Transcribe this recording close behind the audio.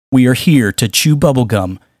We are here to chew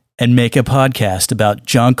bubblegum and make a podcast about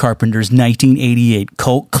John Carpenter's 1988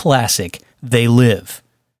 cult classic, They Live.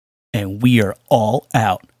 And we are all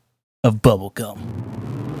out of bubblegum.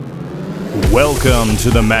 Welcome to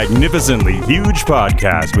the Magnificently Huge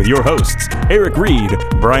Podcast with your hosts, Eric Reed,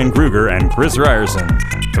 Brian Kruger, and Chris Ryerson.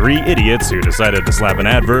 Three idiots who decided to slap an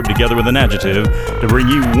adverb together with an adjective to bring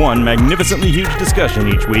you one magnificently huge discussion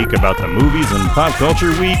each week about the movies and pop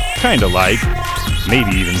culture we kinda like,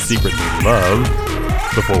 maybe even secretly love,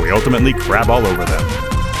 before we ultimately crap all over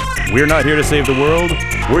them. We're not here to save the world,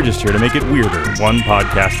 we're just here to make it weirder, one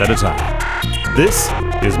podcast at a time. This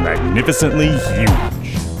is Magnificently Huge.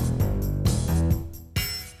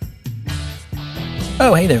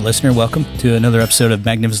 Oh, hey there, listener. Welcome to another episode of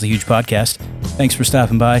Magnificently Huge Podcast. Thanks for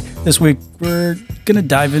stopping by. This week, we're going to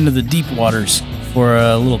dive into the deep waters for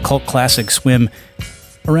a little cult classic swim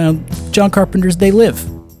around John Carpenter's They Live,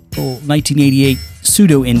 a little 1988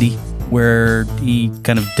 pseudo-indie where he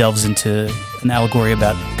kind of delves into an allegory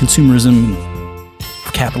about consumerism, and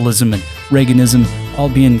capitalism, and Reaganism all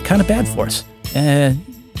being kind of bad for us. In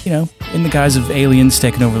the guise of aliens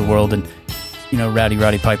taking over the world and, Rowdy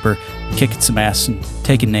Roddy Piper kicking some ass and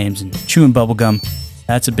taking names and chewing bubblegum.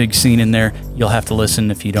 That's a big scene in there. You'll have to listen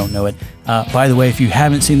if you don't know it. By the way, if you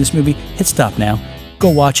haven't seen this movie, hit stop now. Go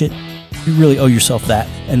watch it. You really owe yourself that.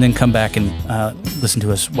 And then come back and listen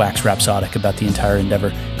to us wax rhapsodic about the entire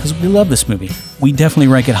endeavor, because we love this movie. We definitely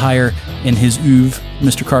rank it higher in his oeuvre,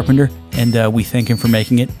 Mr. Carpenter, and we thank him for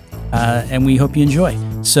making it. And we hope you enjoy.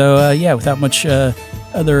 So, without much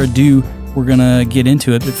other ado, we're going to get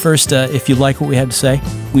into it. But first, if you like what we have to say,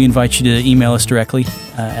 we invite you to email us directly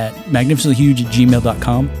at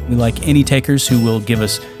magnificentlyhuge@gmail.com. We like any takers who will give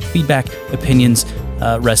us feedback, opinions,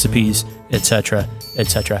 recipes, etc.,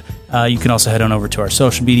 etc. You can also head on over to our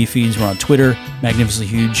social media feeds. We're on Twitter, Magnificently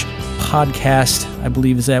Huge Podcast, I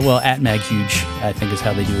believe is that. Well, at MagHuge, I think is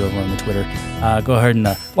how they do it over on the Twitter. Go ahead and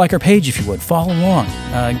like our page if you would. Follow along.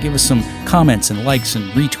 Give us some comments and likes and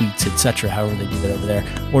retweets, etc., however they do that over there.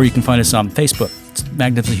 Or you can find us on Facebook. It's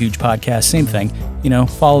Magnificently Huge Podcast, same thing.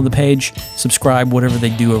 Follow the page, subscribe, whatever they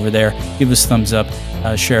do over there. Give us thumbs up,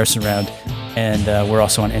 share us around. And we're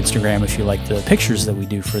also on Instagram if you like the pictures that we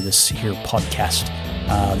do for this here podcast.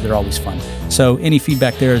 They're always fun. So any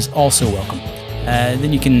feedback there is also welcome.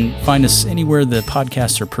 Then you can find us anywhere the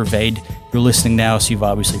podcasts are purveyed. You're listening now, so you've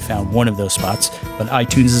obviously found one of those spots. But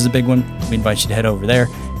iTunes is a big one. We invite you to head over there.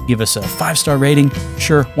 Give us a 5-star rating.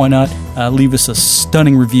 Sure, why not? Leave us a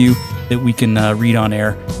stunning review that we can read on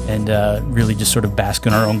air and really just sort of bask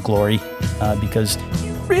in our own glory because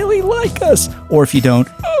you really like us. Or if you don't,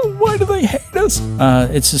 why do they hate us?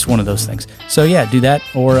 It's just one of those things. So do that,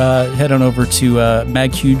 or head on over to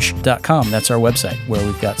maghuge.com. That's our website where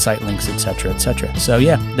we've got site links, etc., etc. So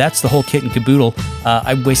that's the whole kit and caboodle.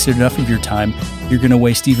 I've wasted enough of your time. You're going to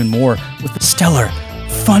waste even more with the stellar,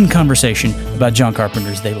 fun conversation about John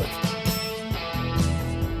Carpenter's They Live.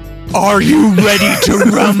 Are you ready to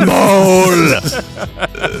rumble?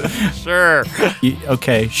 Sure.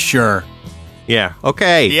 Okay, sure. Yeah,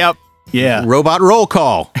 okay. Yep. Yeah. Robot roll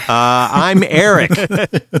call. I'm Eric.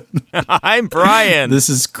 I'm Brian. This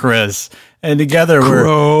is Chris. And together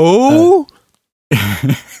Crow?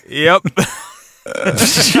 Yep.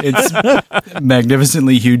 It's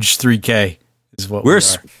Magnificently Huge 3K is what we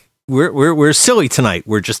are. We're silly tonight.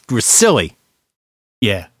 We're silly.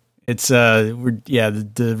 Yeah. It's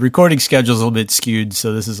the recording schedule is a little bit skewed,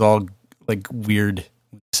 so this is all like weird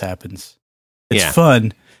when this happens. It's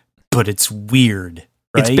fun, but it's weird.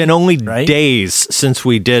 Right? It's been only days since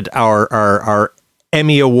we did our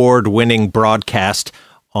Emmy Award winning broadcast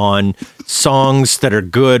on songs that are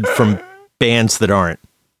good from bands that aren't.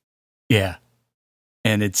 Yeah.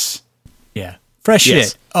 And it's fresh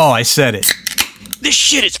shit. Oh, I said it. This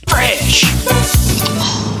shit is fresh.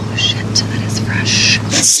 Oh shit, that is fresh.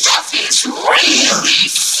 This stuff is really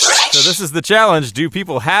fresh. So this is the challenge. Do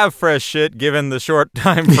people have fresh shit given the short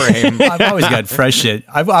time frame? I've always got fresh shit.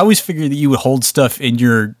 I always figured that you would hold stuff in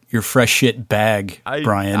your fresh shit bag,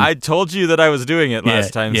 Brian. I told you that I was doing it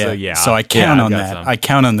last time, so yeah. So I count on that. Some. I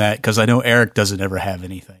count on that because I know Eric doesn't ever have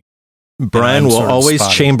anything. Brian will always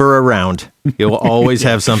chamber around. He will always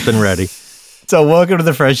have something ready. So welcome to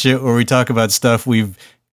the fresh shit where we talk about stuff we've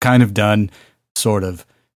kind of done, sort of,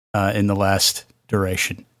 in the last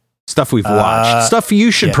duration. Stuff we've watched. Stuff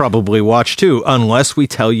you should probably watch too, unless we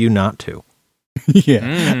tell you not to.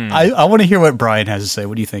 I want to hear what Brian has to say.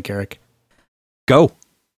 What do you think, Eric? Go.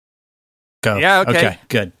 Yeah, okay.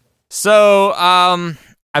 Good. So,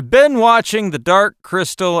 I've been watching The Dark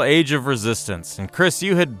Crystal Age of Resistance, and Chris,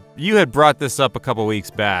 you had brought this up a couple weeks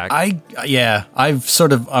back. I'm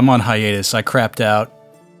on hiatus. I crapped out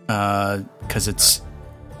because it's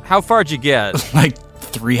How far'd you get? like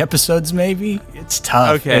 3 episodes, maybe. It's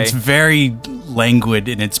tough. Okay. It's very languid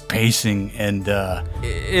in its pacing, and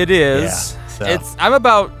It is. Yeah, so. I'm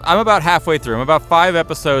about halfway through. I'm about 5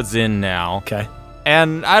 episodes in now. Okay.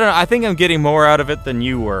 And I don't know, I think I'm getting more out of it than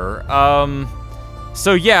you were.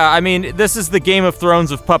 So yeah, I mean, this is the Game of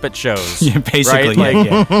Thrones of puppet shows. Yeah, basically. Right?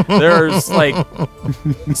 Yeah. There's like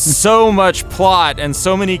so much plot and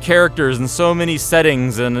so many characters and so many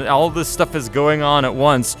settings and all this stuff is going on at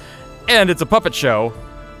once, and it's a puppet show.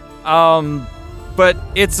 But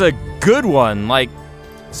it's a good one. Like,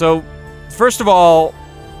 so first of all,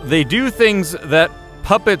 they do things that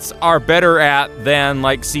puppets are better at than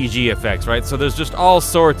like CG effects, right? So there's just all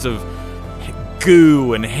sorts of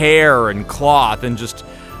goo and hair and cloth and just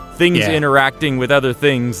things interacting with other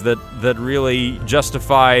things that really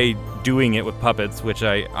justify doing it with puppets, which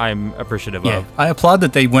I'm appreciative of. I applaud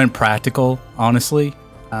that they went practical, honestly,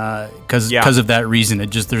 because of that reason.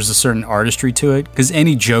 There's a certain artistry to it. Because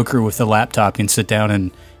any joker with a laptop can sit down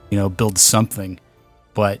and build something,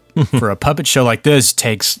 but for a puppet show like this,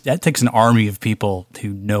 takes an army of people who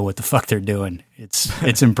know what the fuck they're doing.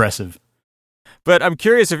 It's impressive. But I'm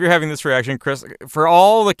curious if you're having this reaction, Chris. For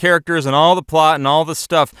all the characters and all the plot and all the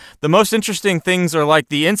stuff, the most interesting things are like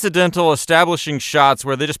the incidental establishing shots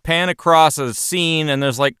where they just pan across a scene and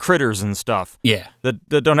there's like critters and stuff. Yeah. That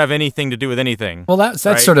don't have anything to do with anything. Well, that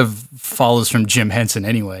right? sort of follows from Jim Henson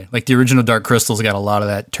anyway. Like the original Dark Crystal's got a lot of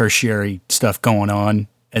that tertiary stuff going on.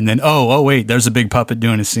 And then, oh wait, there's a big puppet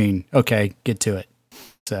doing a scene. Okay, get to it.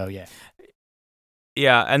 So, yeah.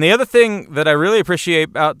 Yeah, and the other thing that I really appreciate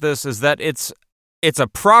about this is that it's a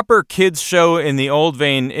proper kids show in the old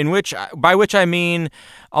vein, by which I mean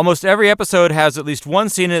almost every episode has at least one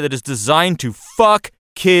scene in it that is designed to fuck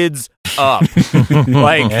kids up.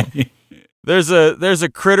 Like there's a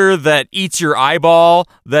critter that eats your eyeball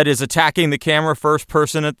that is attacking the camera first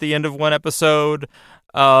person at the end of one episode.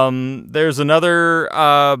 There's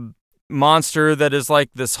another monster that is like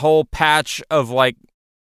this whole patch of like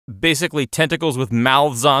basically tentacles with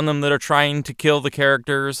mouths on them that are trying to kill the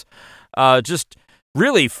characters. Just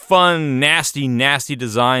really fun, nasty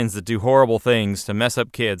designs that do horrible things to mess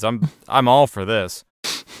up kids. I'm all for this.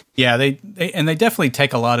 Yeah, they definitely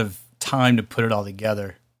take a lot of time to put it all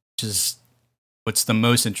together, which is what's the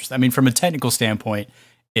most interesting. I mean, from a technical standpoint,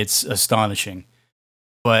 it's astonishing.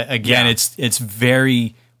 But again, it's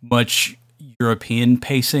very much European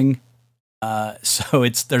pacing. So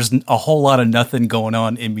there's a whole lot of nothing going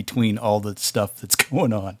on in between all the stuff that's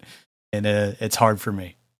going on. And it's hard for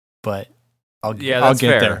me. But I'll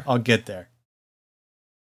get there. I'll get there.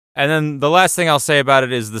 And then the last thing I'll say about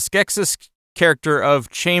it is the Skeksis character of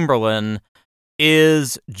Chamberlain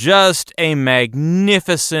is just a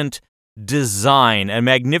magnificent design, a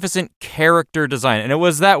magnificent character design. And it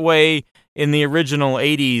was that way in the original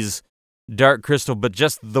 80s Dark Crystal, but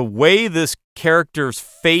just the way this character's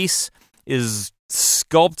face is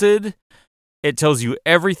sculpted, it tells you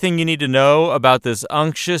everything you need to know about this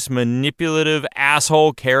unctuous, manipulative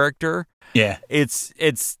asshole character. Yeah. It's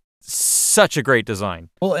such a great design.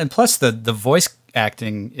 Well, and plus the voice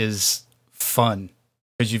acting is fun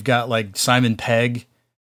because you've got like Simon Pegg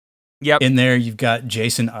in there. You've got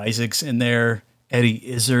Jason Isaacs in there, Eddie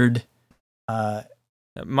Izzard,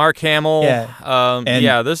 Mark Hamill.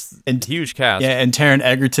 Yeah. This huge cast. Yeah, and Taron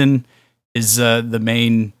Egerton is the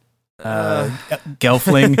main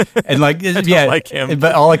Gelfling. And like, I don't like him.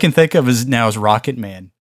 But all I can think of is Rocket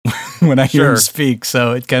Man when I hear him speak.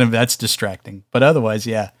 So it that's distracting. But otherwise,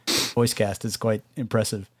 voice cast is quite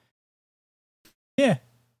impressive. Yeah.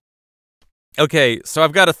 Okay, so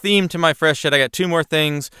I've got a theme to my fresh shit. I got 2 more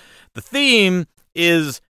things. The theme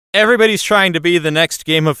is everybody's trying to be the next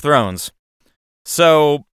Game of Thrones.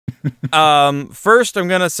 So, first I'm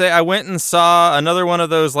going to say I went and saw another one of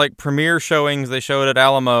those like premiere showings they showed at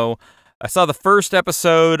Alamo. I saw the first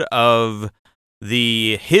episode of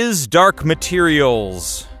the His Dark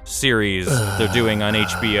Materials series they're doing on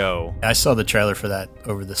HBO. I saw the trailer for that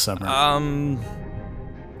over the summer. Now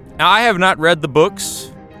I have not read the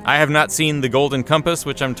books. I have not seen The Golden Compass,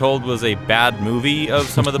 which I'm told was a bad movie of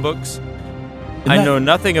some of the books. I know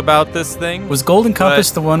nothing about this thing. Was Golden Compass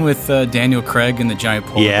the one with Daniel Craig and the giant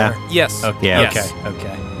polar bear? Yes. Okay. Yes.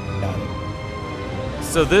 Okay. Got it.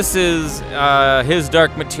 So this is His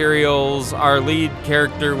Dark Materials. Our lead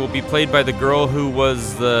character will be played by the girl who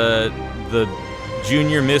was the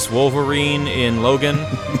junior Miss Wolverine in Logan.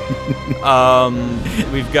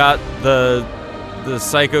 We've got the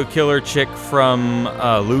psycho killer chick from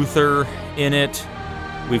Luther in it.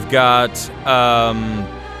 We've got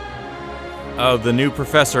the new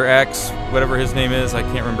Professor X, whatever his name is. I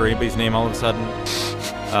can't remember anybody's name all of a sudden.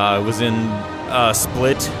 Was in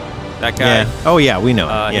Split. That guy. Yeah. Oh yeah, we know.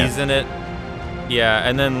 Yeah. He's in it. Yeah,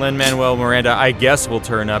 and then Lin-Manuel Miranda, I guess, will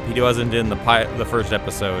turn up. He wasn't in the first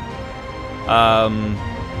episode.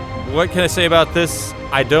 What can I say about this?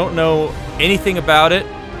 I don't know anything about it.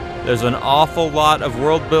 There's an awful lot of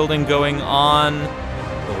world building going on,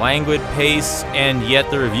 the languid pace, and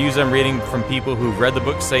yet the reviews I'm reading from people who've read the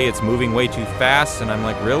book say it's moving way too fast, and I'm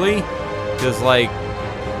like, really? Because, like,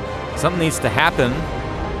 something needs to happen.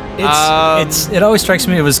 It always strikes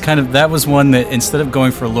me, it was that was one that instead of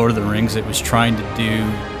going for Lord of the Rings, it was trying to do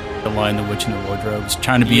The Lion, the Witch, and the Wardrobe. It was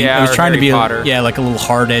trying to be, like a little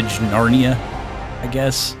hard-edged Narnia, I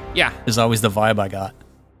guess. Yeah. Is always the vibe I got.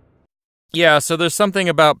 Yeah, so there's something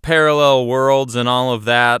about parallel worlds and all of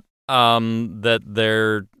that that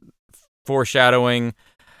they're foreshadowing.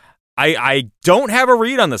 I don't have a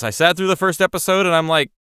read on this. I sat through the first episode and I'm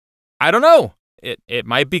like, I don't know. It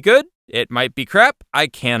might be good. It might be crap. I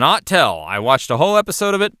cannot tell. I watched a whole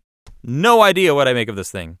episode of it. No idea what I make of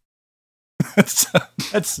this thing.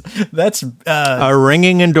 that's a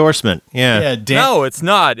ringing endorsement. Yeah. No, it's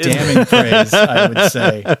not. Damning praise, I would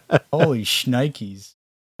say. Holy shnikes.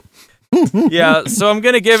 Yeah, so I'm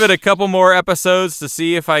going to give it a couple more episodes to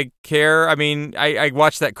see if I care. I mean, I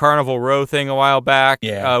watched that Carnival Row thing a while back,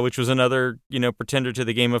 which was another, pretender to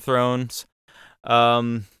the Game of Thrones.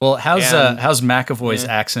 Well, how's McAvoy's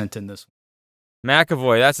accent in this one?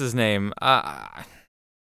 McAvoy, that's his name. I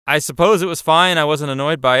suppose it was fine. I wasn't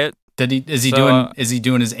annoyed by it. Is he doing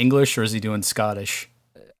his English or is he doing Scottish?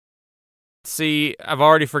 See, I've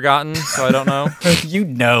already forgotten, so I don't know. you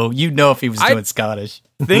know if he was doing Scottish.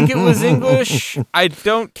 Think it was English. I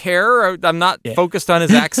don't care. I'm not focused on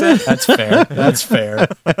his accent. That's fair.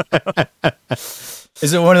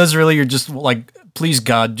 Is it one of those really you're just like, please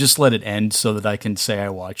God, just let it end so that I can say I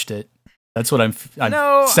watched it? That's what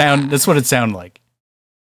that's what it sounded like.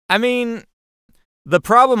 I mean, the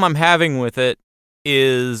problem I'm having with it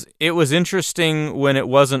is it was interesting when it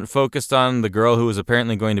wasn't focused on the girl who was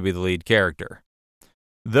apparently going to be the lead character.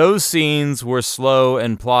 Those scenes were slow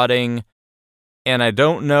and plotting, and I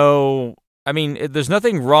don't know. I mean, there's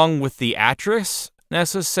nothing wrong with the actress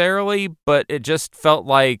necessarily, but it just felt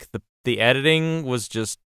like the editing was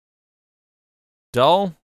just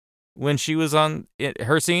dull when she was on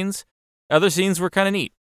her scenes. Other scenes were kind of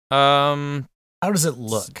neat. How does it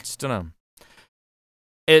look? Just don't know.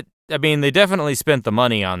 I mean, they definitely spent the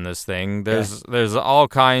money on this thing. There's all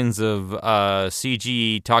kinds of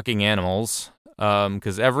CG talking animals.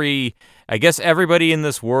 Because I guess everybody in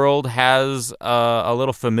this world has a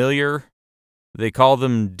little familiar. They call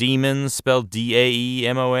them demons, spelled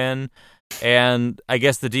Daemon. And I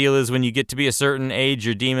guess the deal is when you get to be a certain age,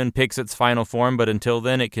 your demon picks its final form, but until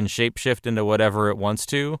then it can shapeshift into whatever it wants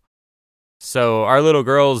to. So our little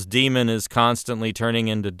girl's demon is constantly turning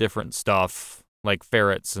into different stuff, like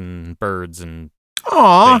ferrets and birds and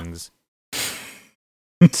things.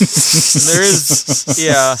 There is,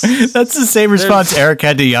 yeah. That's the same response Eric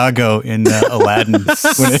had to Iago in Aladdin.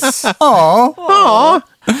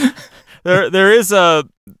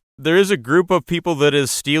 There is a group of people that is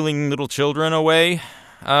stealing little children away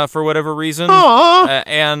for whatever reason.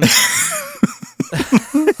 And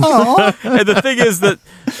and the thing is that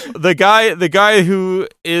the guy who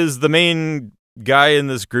is the main guy in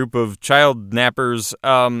this group of child nappers,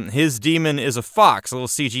 his demon is a fox, a little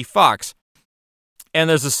CG fox. And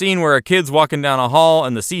there's a scene where a kid's walking down a hall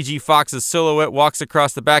and the CG fox's silhouette walks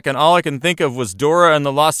across the back, and all I can think of was Dora and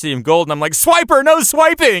the Lost City of Gold, and I'm like, Swiper, no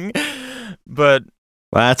swiping! But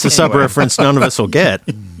well, that's a sub-reference none of us will get.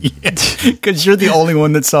 Because you're the only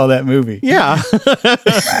one that saw that movie. Yeah.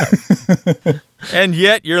 And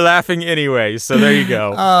yet you're laughing anyway, so there you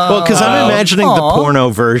go. Well, because I'm imagining the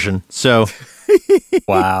porno version, so...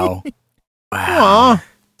 Wow.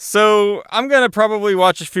 So I'm going to probably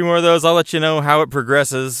watch a few more of those. I'll let you know how it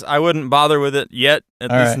progresses. I wouldn't bother with it yet, at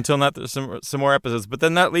least until not there's some more episodes. But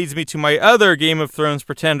then that leads me to my other Game of Thrones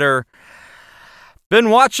pretender. Been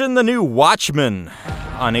watching the new Watchmen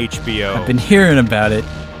on HBO. I've been hearing about it.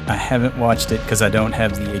 I haven't watched it because I don't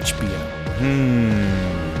have the HBO.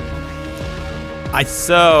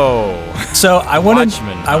 So I want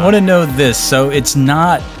to know this. So it's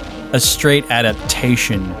not a straight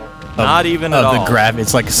adaptation. Not even at all.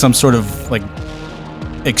 It's like some sort of like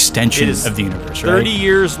extension of the universe, right? 30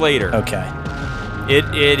 years later. Okay.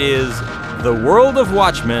 It is the world of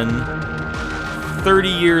Watchmen 30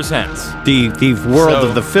 years hence. The world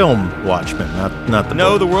of the film Watchmen, not the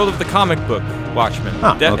book. The world of the comic book Watchmen.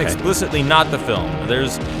 Okay. Explicitly not the film.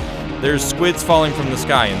 There's squids falling from the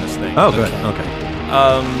sky in this thing. Oh, good. Okay.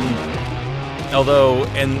 Although,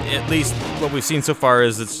 and at least what we've seen so far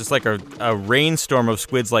is it's just like a rainstorm of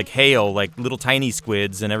squids, like hail, like little tiny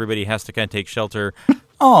squids, and everybody has to kind of take shelter.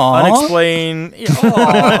 Aww. Unexplained.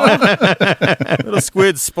 Aww. Little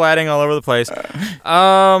squids splatting all over the place.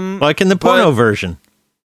 Like in the porno version.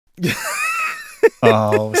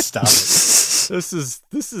 Oh, stop it.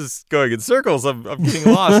 This is going in circles. I'm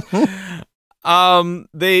getting lost.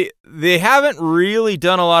 They haven't really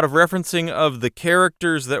done a lot of referencing of the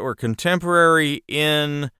characters that were contemporary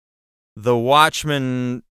in the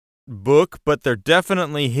Watchmen book, but they're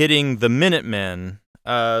definitely hitting the Minutemen,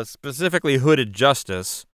 specifically Hooded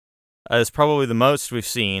Justice, is probably the most we've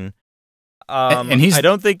seen. And I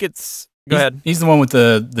don't think it's... Go ahead. He's the one with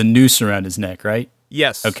the noose around his neck, right?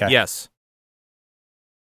 Yes. Okay. Yes.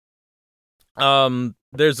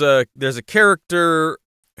 There's a character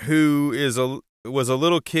who was a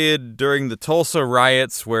little kid during the Tulsa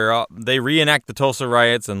riots, where they reenact the Tulsa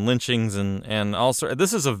riots and lynchings and also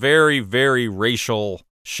this is a very, very racial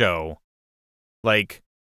show. Like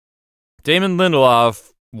Damon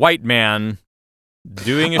Lindelof, white man,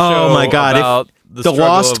 doing a show. Oh my God! About the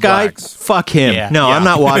Lost guy, blacks. fuck him. Yeah. No, I'm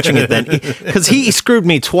not watching it then, because he screwed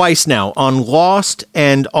me twice now on Lost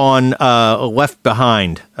and on Left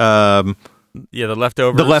Behind. Yeah, the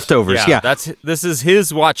Leftovers. The Leftovers, yeah. This is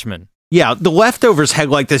his Watchmen. Yeah, The Leftovers had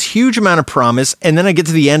like this huge amount of promise, and then I get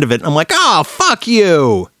to the end of it, and I'm like, oh, fuck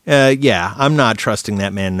you. Yeah, I'm not trusting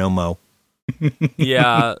that man no mo.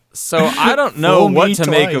 Yeah, so I don't know what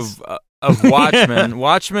to make of Watchmen.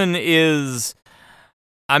 Watchmen is,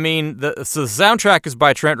 I mean, the soundtrack is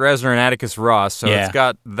by Trent Reznor and Atticus Ross, so It's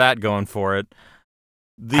got that going for it.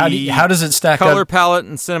 How does it stack up? Color palette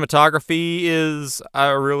and cinematography is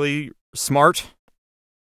really smart.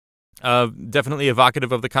 Definitely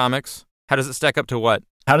evocative of the comics. How does it stack up to what?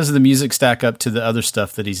 How does the music stack up to the other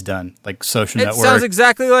stuff that he's done, like Social Network? It sounds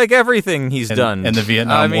exactly like everything he's done, and the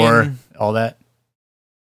Vietnam War, all that.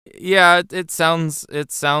 Yeah, it sounds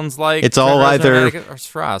like it's all either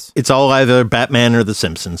It's all either Batman or The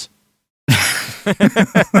Simpsons.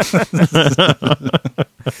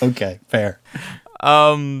 Okay, fair.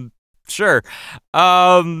 Sure.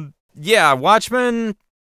 Yeah, Watchmen.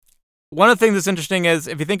 One of the things that's interesting is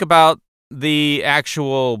if you think about the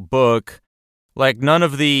actual book, like none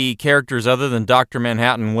of the characters other than Dr.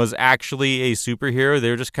 Manhattan was actually a superhero. They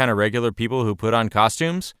were just kind of regular people who put on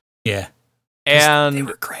costumes. Yeah. And they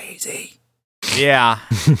were crazy. Yeah.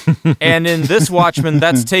 And in this Watchmen,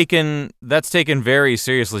 that's taken very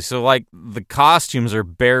seriously. So like the costumes are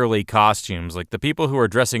barely costumes. Like the people who are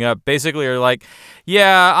dressing up basically are like,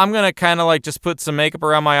 yeah, I'm going to kind of like just put some makeup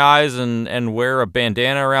around my eyes and wear a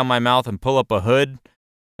bandana around my mouth and pull up a hood.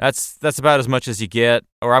 That's about as much as you get.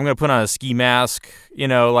 Or I'm going to put on a ski mask. You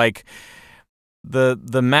know, like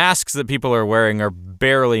the masks that people are wearing are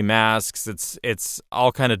barely masks. It's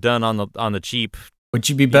all kind of done on the cheap. Would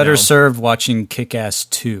you be better served watching Kick-Ass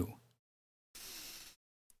 2?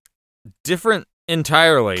 Different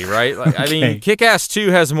entirely, right? Like, Okay. I mean, Kick-Ass 2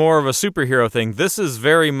 has more of a superhero thing. This is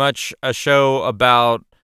very much a show about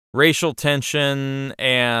racial tension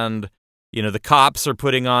and, the cops are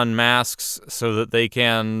putting on masks so that they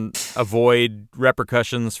can avoid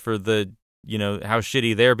repercussions for the, how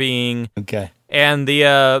shitty they're being. Okay. And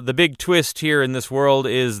the big twist here in this world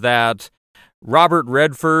is that Robert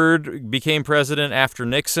Redford became president after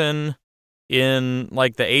Nixon in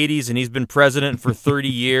like the 80s, and he's been president for 30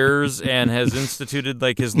 years and has instituted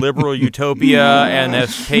like his liberal utopia and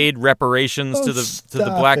has paid reparations to the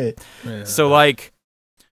black. Yeah. So like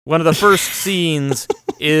one of the first scenes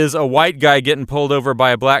is a white guy getting pulled over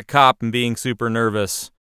by a black cop and being super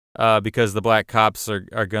nervous because the black cops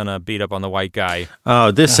are gonna beat up on the white guy.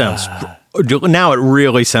 Oh, this sounds... Now it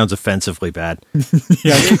really sounds offensively bad.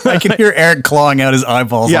 Yeah, I can hear Eric clawing out his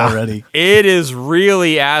eyeballs already. It is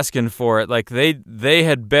really asking for it. Like they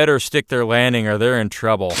had better stick their landing or they're in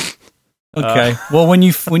trouble. Okay. Well, when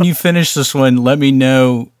you finish this one, let me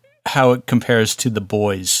know how it compares to The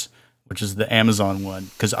Boys, which is the Amazon one,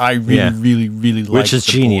 because I really like which is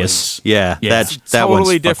The genius. Boys. Yeah, it's that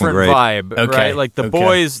totally one's different great. vibe. Okay. Right? Like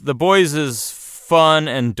The Boys is fun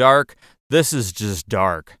and dark. This is just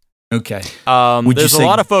dark. Okay. There's a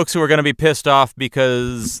lot of folks who are going to be pissed off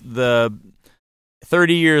because the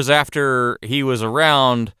 30 years after he was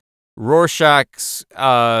around, Rorschach's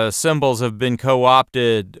symbols have been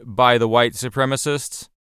co-opted by the white supremacists.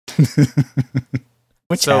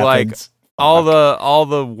 Which so happens. Like all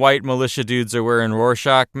the white militia dudes are wearing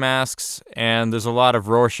Rorschach masks, and there's a lot of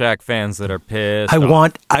Rorschach fans that are pissed. I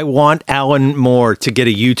want Alan Moore to get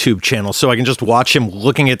a YouTube channel so I can just watch him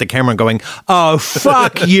looking at the camera and going, "Oh,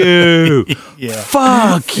 fuck you, Yeah.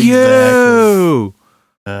 fuck you."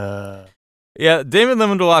 Yeah, Damon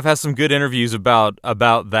Lindelof has some good interviews about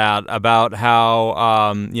that, about how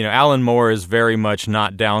Alan Moore is very much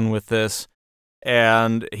not down with this,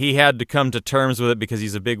 and he had to come to terms with it because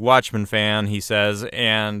he's a big Watchmen fan, he says,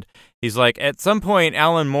 and he's like, at some point,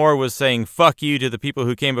 Alan Moore was saying fuck you to the people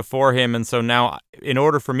who came before him, and so now, in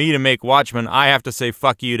order for me to make Watchmen, I have to say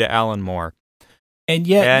fuck you to Alan Moore. And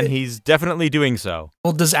yet, and he's definitely doing so.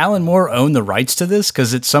 Well, does Alan Moore own the rights to this?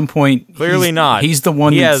 Because at some point, clearly not. He's the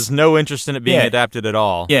one. He has no interest in it being adapted at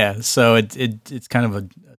all. Yeah, so it's kind of a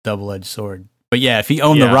double-edged sword. But yeah, if he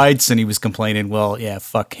owned the rights and he was complaining, well, yeah,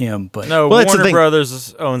 fuck him. But no, Warner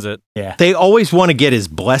Brothers owns it. Yeah, they always want to get his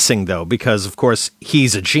blessing though, because of course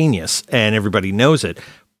he's a genius and everybody knows it.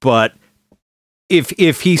 But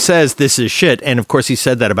if he says this is shit, and of course he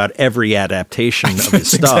said that about every adaptation of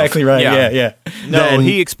his stuff. Exactly right. Yeah. No, then,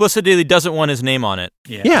 he explicitly doesn't want his name on it.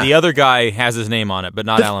 Yeah. The other guy has his name on it, but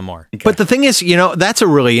not Alan Moore. Okay. But the thing is, that's a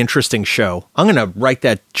really interesting show. I'm going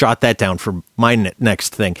to jot that down for my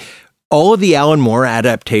next thing. All of the Alan Moore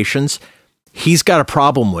adaptations, he's got a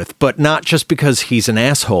problem with, but not just because he's an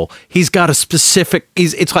asshole. He's got a specific.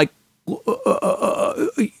 It's like, well,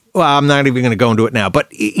 I'm not even going to go into it now.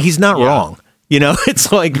 But he's not wrong.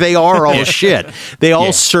 It's like they are all shit. They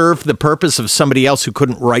all serve the purpose of somebody else who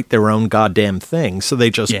couldn't write their own goddamn thing. So they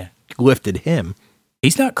just lifted him.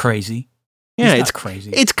 He's not crazy. Yeah, it's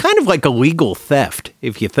crazy. It's kind of like a legal theft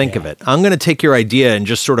if you think of it. I'm going to take your idea and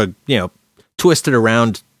just sort of, twist it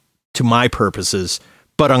around to my purposes,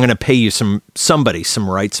 but I'm going to pay you some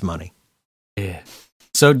rights money. Yeah.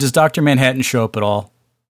 So does Dr. Manhattan show up at all?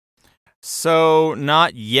 So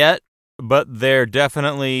not yet. But they're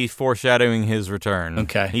definitely foreshadowing his return.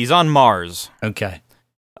 Okay. He's on Mars. Okay.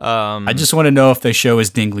 I just want to know if they show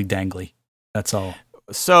his dingly dangly. That's all.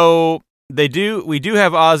 So we do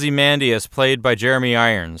have Ozymandias, played by Jeremy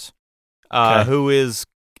Irons, who is,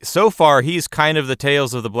 so far, he's kind of the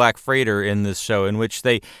Tales of the Black Freighter in this show, in which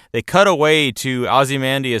they cut away to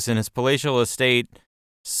Ozymandias in his palatial estate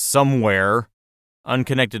somewhere,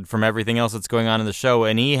 unconnected from everything else that's going on in the show,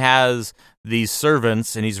 and he has these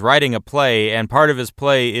servants, and he's writing a play, and part of his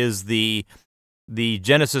play is the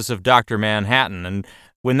genesis of Dr. Manhattan. And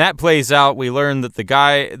when that plays out, we learn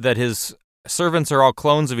that his servants are all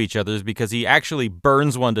clones of each other's, because he actually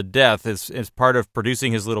burns one to death as part of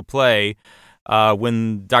producing his little play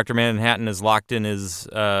when Dr. Manhattan is locked in his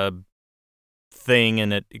thing,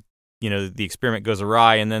 and the experiment goes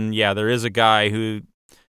awry, and then there is a guy who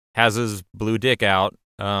has his blue dick out,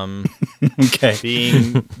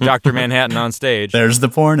 being Dr. Manhattan on stage. There's the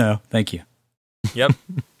porno. Thank you. Yep.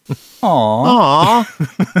 Aww.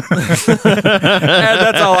 And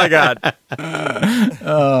that's all I got.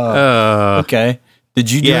 Okay.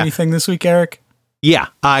 Did you do anything this week, Eric? Yeah,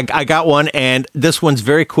 I got one, and this one's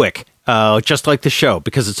very quick, just like the show,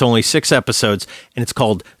 because it's only 6 episodes, and it's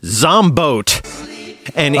called Zomboat.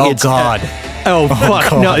 And it's God. Fuck.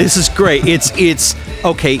 God. No, this is great. It's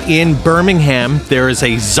okay. In Birmingham, there is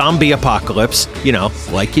a zombie apocalypse,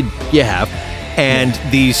 like you have. And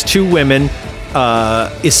these 2 women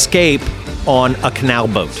escape on a canal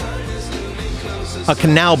boat. A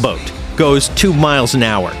canal boat goes 2 miles an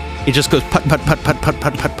hour. It just goes put, put, put, put, put,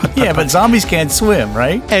 put, put, put. Yeah, but zombies can't swim,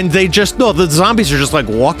 right? And the zombies are just like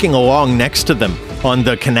walking along next to them on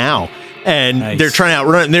the canal. And they're trying to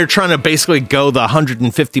outrun, and they're trying to basically go the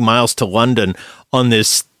 150 miles to London on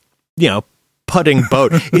this, putting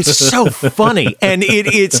boat. It's so funny. And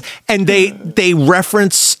they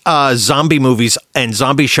reference zombie movies and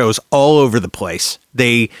zombie shows all over the place.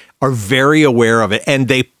 They are very aware of it. And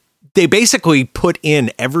they basically put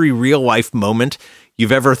in every real life moment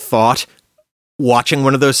you've ever thought watching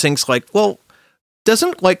one of those things, like, well,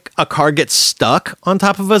 doesn't like a car get stuck on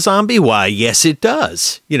top of a zombie? Why, yes, it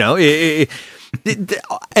does. And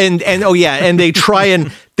they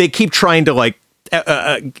keep trying to like,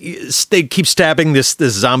 they keep stabbing this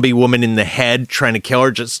zombie woman in the head, trying to kill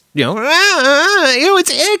her. Just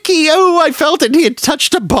it's icky. Oh, I felt it. He had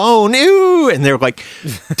touched a bone. Ew. And they're like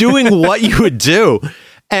doing what you would do.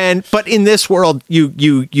 But in this world,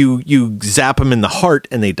 you zap them in the heart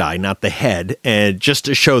and they die, not the head, and just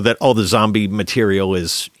to show that all the zombie material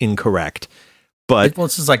is incorrect. But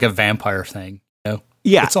this is like a vampire thing,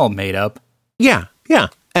 Yeah, it's all made up. Yeah,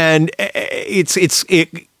 and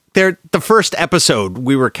the first episode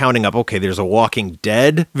we were counting up. Okay, there's a Walking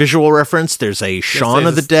Dead visual reference. There's a Shaun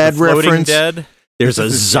of the Dead reference. Dead. There's a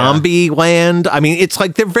Zombie Land. I mean, it's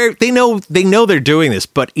like they know they're doing this,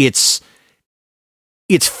 but it's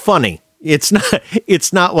funny. It's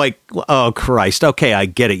not like, oh Christ, okay, I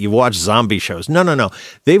get it. You watch zombie shows. No.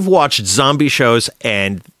 They've watched zombie shows,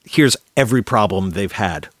 and here's every problem they've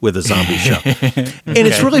had with a zombie show. And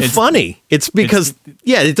it's really funny. It's because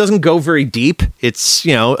it doesn't go very deep. It's,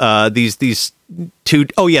 these two,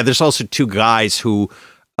 there's also two guys who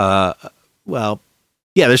there's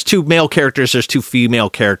two male characters, there's two female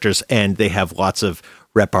characters, and they have lots of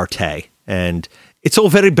repartee. And it's all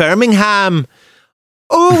very Birmingham.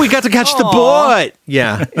 Oh, we got to catch the boat.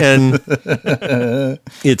 Yeah. And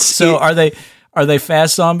are they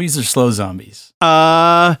fast zombies or slow zombies?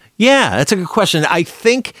 Yeah, that's a good question. I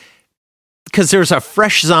think because there's a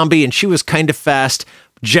fresh zombie and she was kind of fast.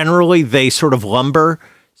 Generally, they sort of lumber.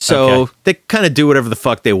 So they kind of do whatever the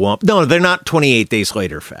fuck they want. No, they're not 28 days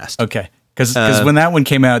later fast. Okay. Because when that one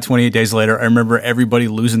came out 28 days later, I remember everybody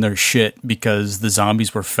losing their shit because the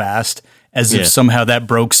zombies were fast, as if somehow that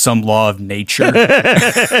broke some law of nature.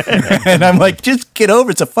 And I'm like, just get over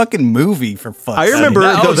it. It's a fucking movie, for fuck's sake. I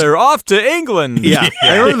remember they're off to England. Yeah.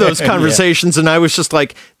 I remember those conversations, and I was just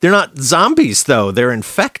like, they're not zombies, though. They're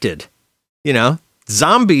infected.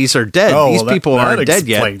 Zombies are dead. These people aren't dead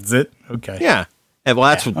yet. It. Okay. Yeah. And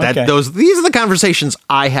well, these are the conversations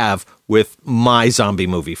I have with my zombie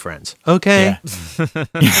movie friends. Okay. Yeah.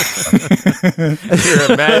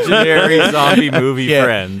 Your imaginary zombie movie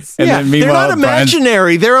friends. And then they're not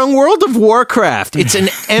imaginary. They're on World of Warcraft. It's an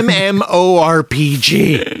MMORPG.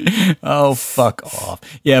 Oh, fuck off.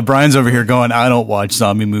 Yeah, Brian's over here going, I don't watch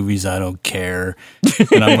zombie movies. I don't care.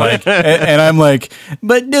 And I'm like,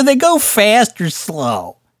 but do they go fast or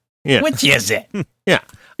slow? Yeah. Which is it? Yeah.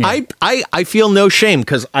 I feel no shame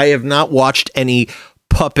because I have not watched any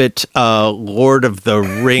puppet Lord of the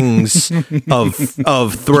Rings of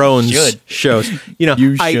Thrones shows.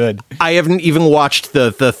 You should. I haven't even watched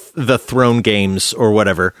the Throne games or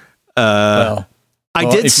whatever. I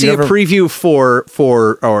did see a preview for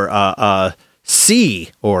See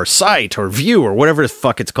or Sight or View or whatever the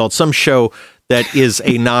fuck it's called. Some show that is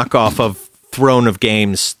a knockoff of Throne of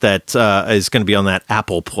Games that is going to be on that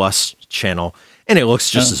Apple Plus channel. And it looks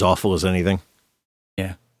just as awful as anything.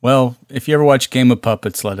 Yeah. Well, if you ever watch Game of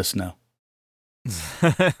Puppets, let us know.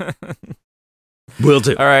 Will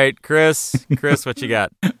do. All right, Chris, what you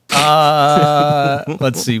got?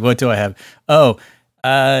 Let's see. What do I have? A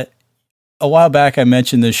while back, I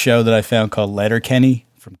mentioned this show that I found called Letterkenny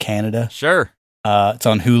from Canada. Sure. It's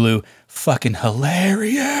on Hulu. Fucking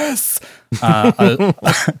hilarious.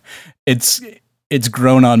 It's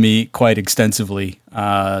grown on me quite extensively.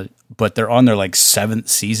 But they're on their seventh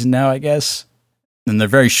season now, I guess. And they're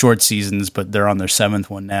very short seasons, but they're on their seventh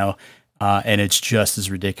one now. And it's just as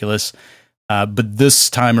ridiculous. But this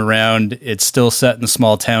time around, it's still set in a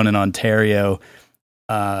small town in Ontario.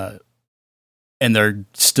 And they're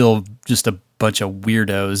still just a bunch of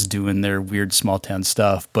weirdos doing their weird small town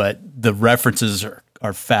stuff. But the references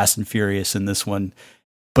are fast and furious in this one.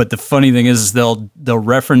 But the funny thing is they'll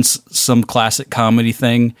reference some classic comedy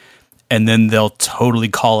thing, and then they'll totally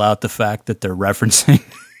call out the fact that they're referencing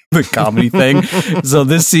the comedy thing. So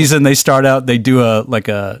this season they start out, they do a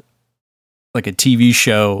TV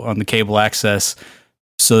show on the cable access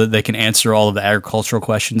so that they can answer all of the agricultural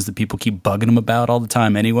questions that people keep bugging them about all the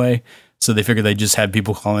time anyway. So they figure they just have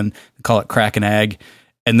people call it Crack an Ag.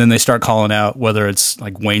 And then they start calling out whether it's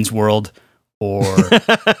like Wayne's World or,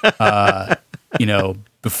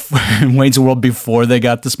 Wayne's World before they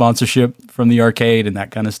got the sponsorship from the arcade and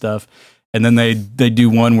that kind of stuff. And then they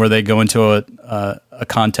do one where they go into a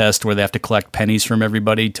contest where they have to collect pennies from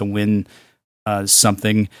everybody to win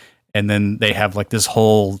something. And then they have this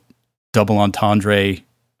whole double entendre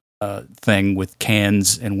thing with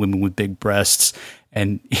cans and women with big breasts.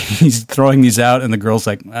 And he's throwing these out and the girl's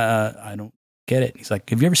like, I don't get it. He's like,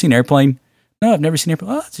 have you ever seen Airplane? No, I've never seen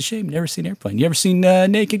Airplane. Oh, it's a shame. Never seen Airplane. You ever seen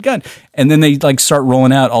Naked Gun? And then they start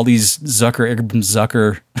rolling out all these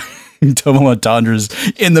Zucker double entendres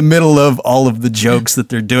in the middle of all of the jokes that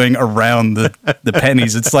they're doing around the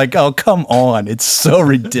pennies. It's like, oh, come on. It's so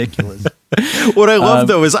ridiculous. What I love,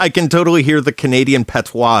 though, is I can totally hear the Canadian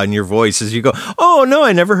patois in your voice as you go, oh, no,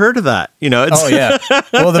 I never heard of that. Oh, yeah.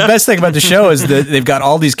 Well, the best thing about the show is that they've got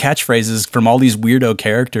all these catchphrases from all these weirdo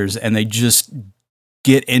characters, and they just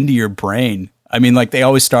get into your brain. I mean, they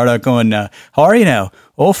always start out going, how are you now?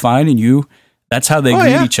 Oh, fine. And you? That's how they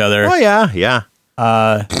greet each other. Oh, yeah. Yeah.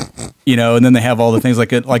 And then they have all the things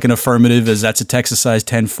like an affirmative as that's a Texas size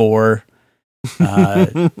 10-4.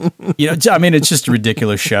 I mean, it's just a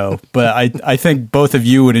ridiculous show, but I think both of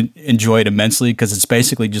you would enjoy it immensely because it's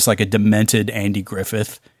basically just like a demented Andy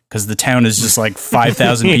Griffith because the town is just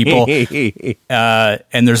 5,000 people.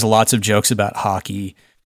 And there's lots of jokes about hockey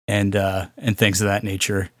and things of that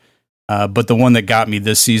nature. But the one that got me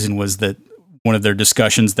this season was that one of their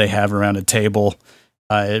discussions they have around a table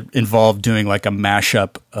it involved doing like a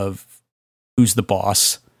mashup of Who's the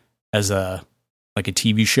Boss as a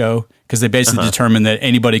TV show, because they basically determined that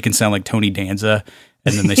anybody can sound like Tony Danza,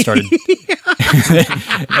 and then they started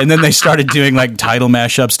doing like title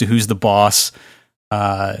mashups to Who's the Boss,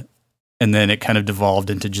 and then it kind of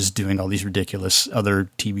devolved into just doing all these ridiculous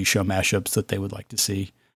other TV show mashups that they would like to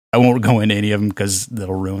see. I won't go into any of them because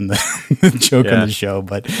that'll ruin the joke on the show,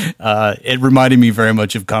 but it reminded me very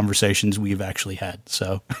much of conversations we've actually had.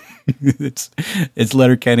 So it's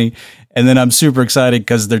Letterkenny. And then I'm super excited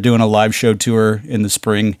because they're doing a live show tour in the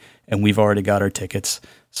spring, and we've already got our tickets.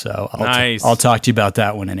 So I'll talk to you about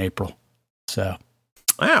that one in April. So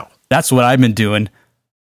wow, that's what I've been doing.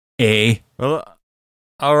 Well,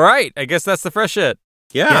 all right. I guess that's the fresh shit.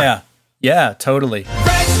 Yeah, totally.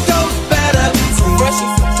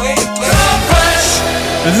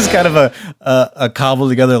 This is kind of a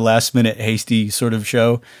cobbled together last minute hasty sort of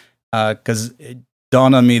show, because it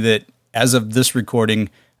dawned on me that as of this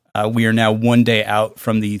recording, we are now one day out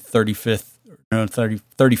from the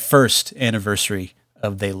 31st anniversary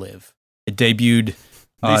of They Live. It debuted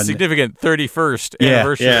the significant 31st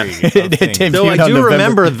anniversary. Though I do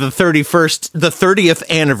remember the 30th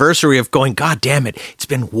anniversary of going, God damn it, it's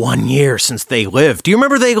been 1 year since They Live. Do you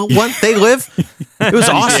remember They Live? It was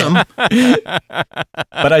awesome.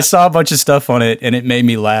 But I saw a bunch of stuff on it, and it made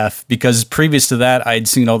me laugh, because previous to that, I'd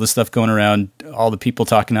seen all the stuff going around, all the people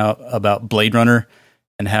talking about Blade Runner,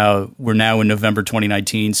 and how we're now in November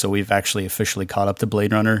 2019, so we've actually officially caught up to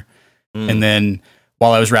Blade Runner. And then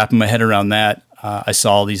while I was wrapping my head around that, I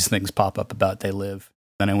saw all these things pop up about They Live.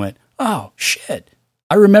 Then I went, oh, shit.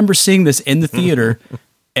 I remember seeing this in the theater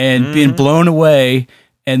and being blown away,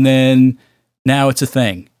 and then now it's a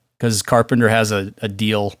thing, because Carpenter has a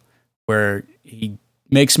deal where he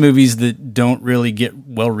makes movies that don't really get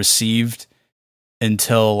well received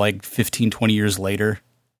until like 15, 20 years later,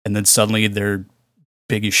 and then suddenly they're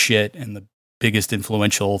big as shit and the biggest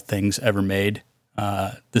influential things ever made.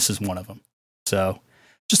 This is one of them. So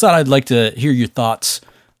just thought I'd like to hear your thoughts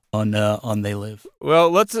on They Live.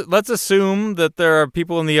 Well, let's assume that there are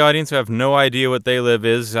people in the audience who have no idea what They Live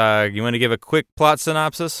is. You want to give a quick plot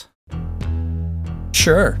synopsis?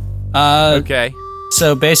 Sure. Okay.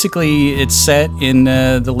 So basically, it's set in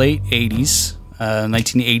the late 80s,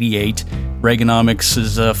 1988. Reaganomics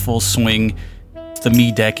is full swing. It's the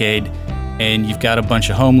me decade, and you've got a bunch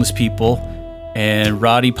of homeless people, and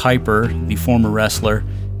Roddy Piper, the former wrestler,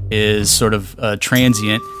 is sort of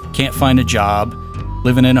transient, can't find a job,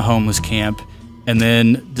 living in a homeless camp, and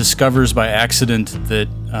then discovers by accident that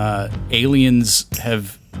aliens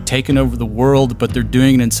have taken over the world, but they're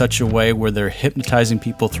doing it in such a way where they're hypnotizing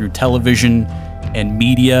people through television and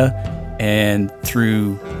media and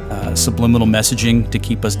through subliminal messaging to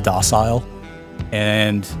keep us docile.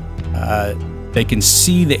 And they can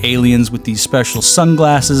see the aliens with these special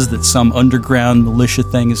sunglasses that some underground militia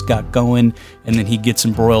thing has got going, and then he gets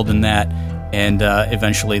embroiled in that, and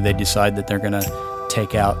eventually they decide that they're going to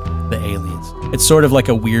take out the aliens. It's sort of like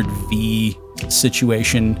a weird V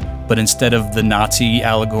situation, but instead of the Nazi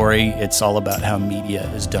allegory, it's all about how media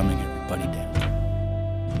is dumbing everybody down.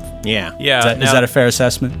 Yeah. Is that a fair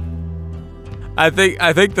assessment? I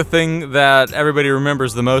think the thing that everybody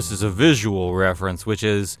remembers the most is a visual reference, which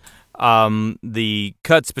is the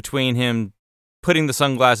cuts between him putting the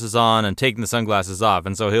sunglasses on and taking the sunglasses off.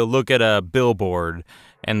 And so he'll look at a billboard,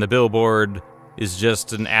 and the billboard is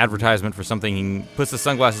just an advertisement for something. He puts the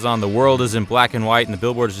sunglasses on, the world is in black and white, and the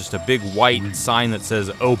billboard is just a big white sign that says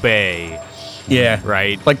obey. Yeah.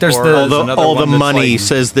 Right? Like there's all the money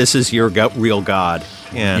says this is your real God.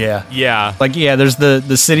 Yeah. Yeah. Like, there's the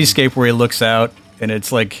cityscape where he looks out, and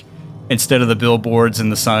it's like, instead of the billboards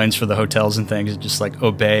and the signs for the hotels and things, it's just like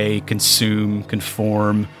obey, consume,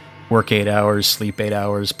 conform, work 8 hours, sleep 8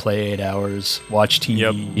 hours, play 8 hours, watch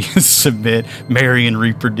TV, submit, marry and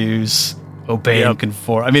reproduce, obey and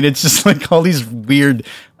conform. I mean, it's just like all these weird,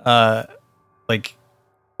 like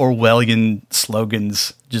Orwellian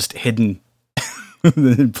slogans just hidden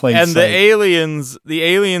in plain sight. And the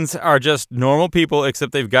aliens are just normal people,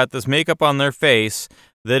 except they've got this makeup on their face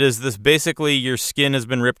that is this basically your skin has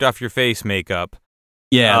been ripped off your face makeup.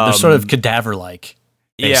 Yeah, they're sort of cadaver-like,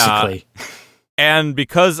 basically. Yeah. And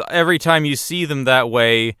because every time you see them that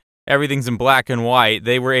way, everything's in black and white,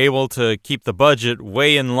 they were able to keep the budget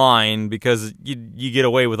way in line, because you get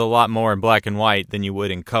away with a lot more in black and white than you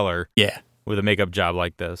would in color. Yeah. With a makeup job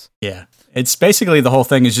like this. Yeah. It's basically, the whole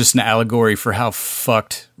thing is just an allegory for how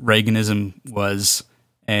fucked Reaganism was,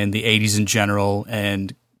 and the 80s in general,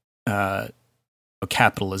 and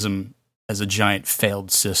capitalism as a giant failed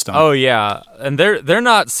system. Oh yeah, and they're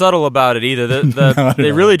not subtle about it either.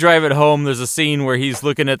 They really drive it home. There's a scene where he's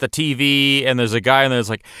looking at the TV, and there's a guy in there that's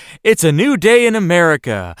like, "It's a new day in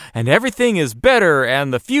America, and everything is better,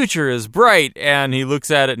 and the future is bright." And he looks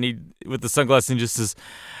at it, and he with the sunglasses, and just says,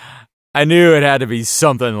 "I knew it had to be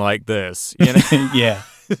something like this." You know?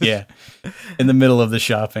 yeah. In the middle of the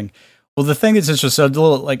shopping. Well, the thing is, it's just a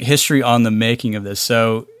little like history on the making of this.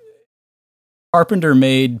 So Carpenter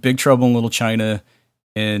made Big Trouble in Little China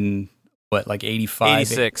in what, like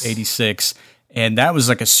 86. And that was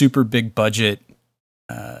like a super big budget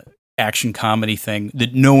action comedy thing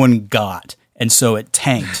that no one got. And so it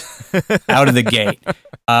tanked out of the gate.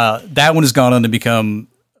 That one has gone on to become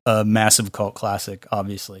a massive cult classic,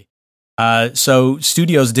 obviously. So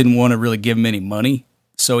studios didn't want to really give him any money.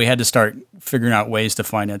 So he had to start figuring out ways to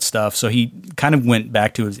finance stuff. So he kind of went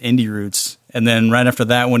back to his indie roots. And then right after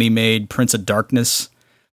that one, he made Prince of Darkness,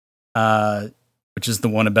 which is the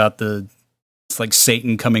one about it's like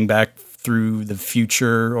Satan coming back through the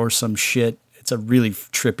future or some shit. It's a really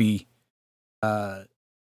trippy,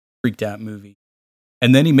 freaked out movie.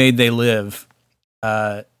 And then he made They Live.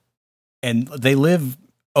 And They Live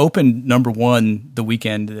opened #1 the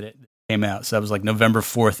weekend that it came out. So that was like November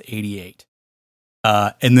 4th, 88.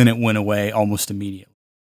 And then it went away almost immediately.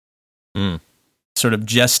 Sort of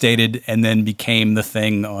gestated and then became the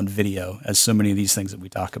thing on video, as so many of these things that we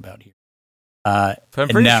talk about here. I'm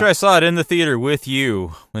pretty sure I saw it in the theater with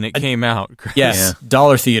you when it came out. Yes, yeah.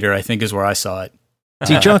 Dollar Theater, I think, is where I saw it.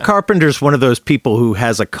 See, John Carpenter's one of those people who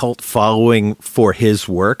has a cult following for his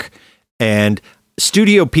work, and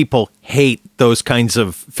studio people hate those kinds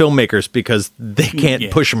of filmmakers because they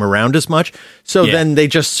can't push them around as much. So then they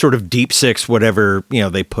just sort of deep six whatever,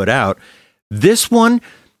 they put out. This one,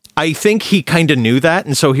 I think he kind of knew that,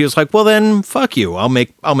 and so he was like, "Well, then, fuck you. I'll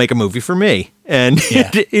make a movie for me." And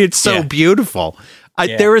it's so beautiful.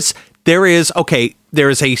 There is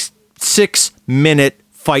a 6-minute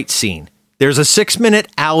fight scene. There's a 6-minute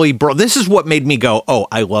alley brawl. This is what made me go, "Oh,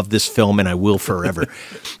 I love this film, and I will forever."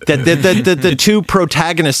 The two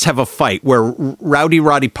protagonists have a fight where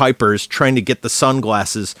Roddy Piper is trying to get the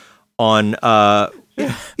sunglasses on.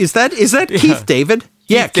 Is that Keith David?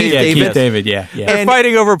 Yeah, Keith David. Yeah. They're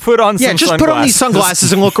fighting over put on some just sunglasses. Put on these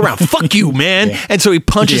sunglasses and look around. Fuck you, man. Yeah. And so he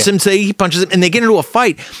punches him, and they get into a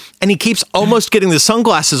fight, and he keeps almost getting the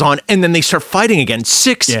sunglasses on, and then they start fighting again.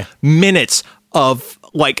 6 minutes of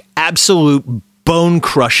like absolute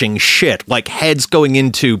bone-crushing shit, like heads going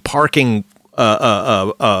into parking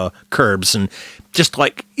curbs, and just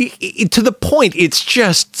like to the point it's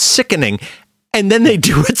just sickening. And then they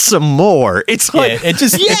do it some more. It's like it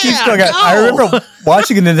keeps going. I remember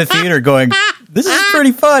watching it in the theater, going, "This is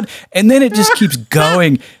pretty fun," and then it just keeps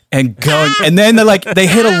going and going, and then they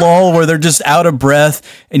hit a lull where they're just out of breath,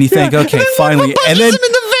 and you think, "Okay, finally," and then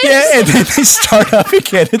and then they start up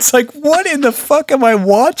again. It's like, what in the fuck am I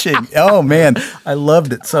watching? Oh man, I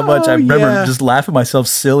loved it so much. I remember just laughing myself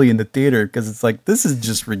silly in the theater because it's like, this is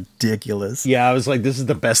just ridiculous. Yeah, I was like, this is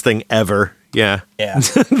the best thing ever. Yeah.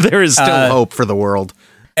 There is still hope for the world.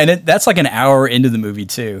 And that's like an hour into the movie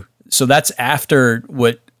too. So that's after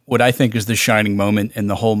what I think is the shining moment in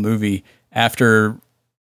the whole movie, after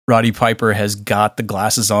Roddy Piper has got the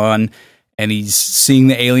glasses on and he's seeing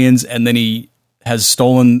the aliens, and then he has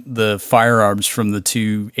stolen the firearms from the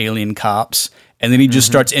 2 alien cops, and then he just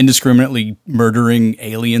starts indiscriminately murdering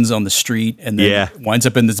aliens on the street, and then winds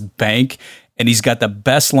up in this bank, and he's got the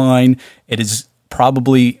best line. It is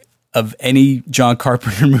probably of any John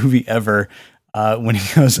Carpenter movie ever, when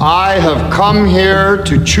he goes, "I have come here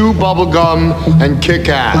to chew bubblegum and kick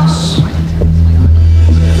ass.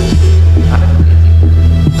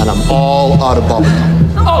 And I'm all out of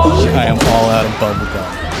bubblegum." I am all out of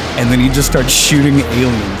bubblegum. And then he just starts shooting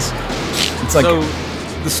aliens. It's like, so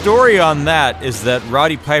the story on that is that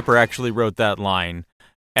Roddy Piper actually wrote that line.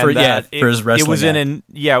 And for his wrestling. It was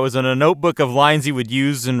it was in a notebook of lines he would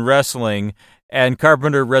use in wrestling. And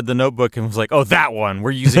Carpenter read the notebook and was like, "Oh, that one.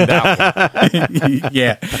 We're using that one."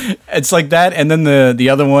 Yeah. It's like that. And then the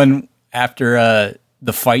other one after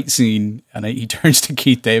the fight scene, and he turns to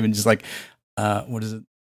Keith David and just like, what is it?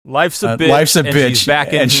 Life's a bitch. Life's a bitch.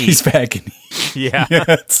 She's back in heat. Yeah.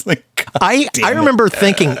 It's like, I remember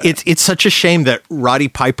thinking it's such a shame that Roddy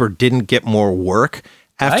Piper didn't get more work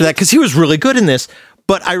after that, because he was really good in this.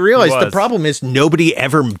 But I realized the problem is nobody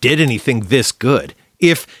ever did anything this good.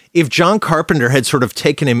 If John Carpenter had sort of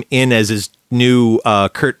taken him in as his new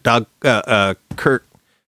Kurt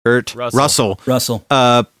Russell,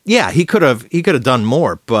 he could have done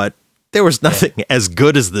more, but there was nothing as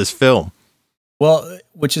good as this film. Well,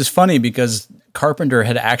 which is funny because Carpenter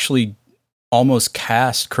had actually almost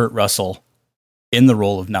cast Kurt Russell in the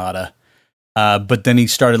role of Nada. But then he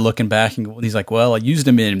started looking back and he's like, well, I used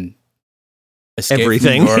him in Escape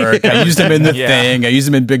everything. From New York. I used him in The Thing. I used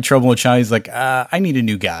him in Big Trouble in China. He's like, I need a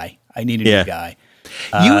new guy. New guy.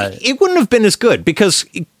 It wouldn't have been as good because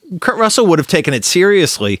Kurt Russell would have taken it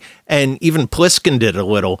seriously, and even Pliskin did a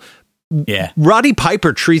little. Yeah. Roddy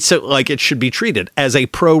Piper treats it like it should be treated, as a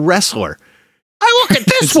pro wrestler. I look at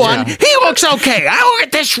this one, he looks okay. I look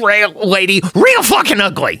at this lady, real fucking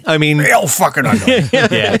ugly. I mean, real fucking ugly.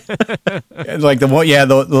 Yeah. Like the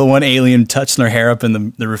one alien touched their hair up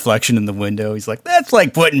in the reflection in the window. He's like, that's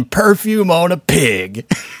like putting perfume on a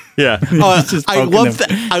pig. Yeah. I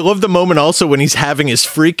love the moment also when he's having his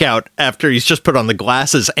freak out after he's just put on the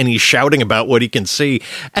glasses and he's shouting about what he can see.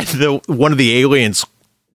 And one of the aliens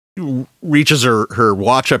reaches her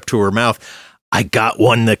watch up to her mouth. I got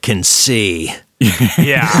one that can see.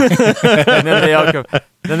 Yeah. And then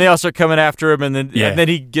they all start coming after him, and then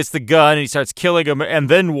he gets the gun and he starts killing him, and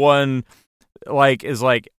then one is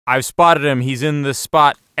like, I've spotted him, he's in this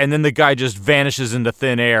spot, and then the guy just vanishes into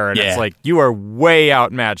thin air, and it's like, you are way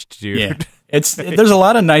outmatched, dude. Yeah. There's a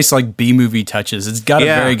lot of nice like B-movie touches. It's got a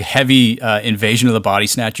very heavy Invasion of the Body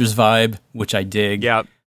Snatchers vibe, which I dig. Yeah.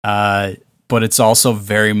 But it's also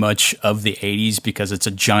very much of the 80s because it's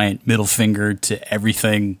a giant middle finger to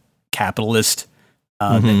everything capitalist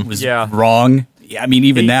that was wrong. I mean,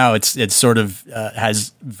 even now it's sort of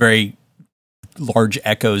has very large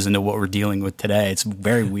echoes into what we're dealing with today. It's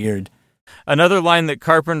very weird. Another line that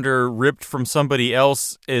Carpenter ripped from somebody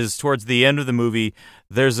else is towards the end of the movie.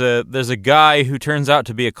 There's a guy who turns out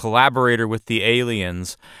to be a collaborator with the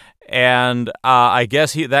aliens, and I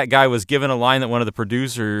guess that guy was given a line that one of the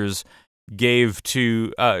producers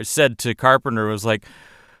said to Carpenter, was like,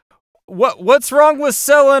 What's wrong with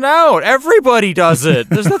selling out? Everybody does it.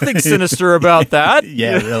 There's nothing sinister about that.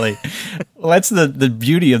 Yeah, really. Well, that's the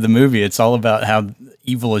beauty of the movie. It's all about how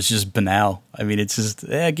evil is just banal. I mean, it's just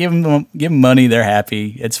give them money, they're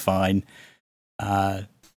happy, it's fine. It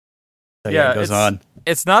goes on.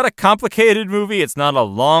 It's not a complicated movie. It's not a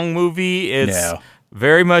long movie. It's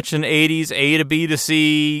very much an 80s A to B to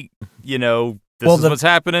C. This is what's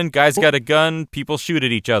happening. Guys got a gun. People shoot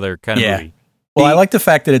at each other kind of movie. Well, I like the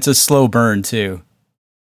fact that it's a slow burn, too.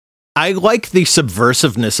 I like the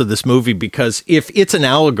subversiveness of this movie because if it's an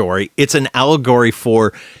allegory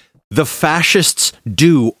for the fascists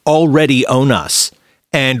do already own us.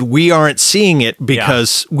 And we aren't seeing it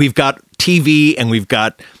because we've got TV and we've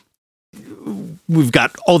got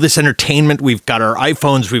all this entertainment. We've got our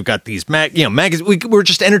iPhones. We've got these magazines. We're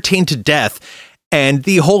just entertained to death. And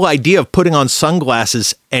the whole idea of putting on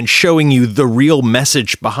sunglasses and showing you the real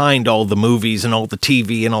message behind all the movies and all the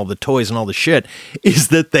TV and all the toys and all the shit is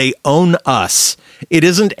that they own us. It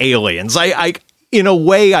isn't aliens. I in a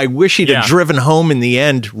way, I wish he'd have driven home in the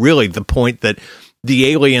end, really, the point that the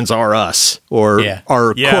aliens are us or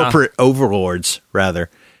our corporate overlords, rather.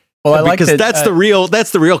 Well, I like because that's the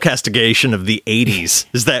real castigation of the 80s.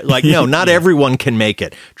 Is that not everyone can make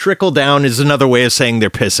it. Trickle down is another way of saying they're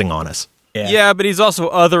pissing on us. Yeah, but he's also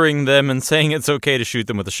othering them and saying it's okay to shoot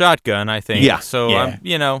them with a shotgun, I think. Yeah. So,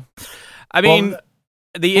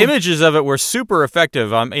 the images of it were super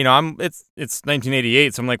effective. It's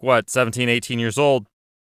 1988, so I'm like, 17, 18 years old.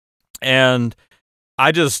 And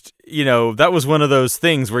I just, that was one of those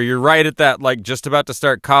things where you're right at that, just about to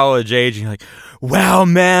start college age, and you're like, wow,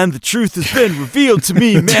 man, the truth has been revealed to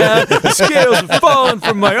me, man. The scales have fallen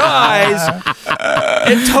from my eyes.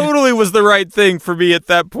 It totally was the right thing for me at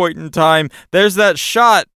that point in time. There's that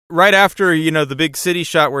shot right after, the big city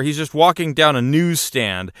shot where he's just walking down a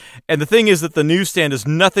newsstand. And the thing is that the newsstand is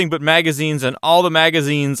nothing but magazines, and all the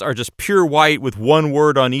magazines are just pure white with one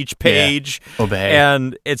word on each page. Yeah. Obey.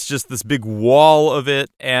 And it's just this big wall of it.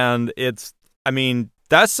 And that's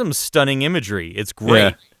some stunning imagery. It's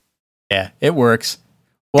great. Yeah, it works.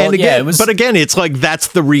 Well, and again, but again, it's like that's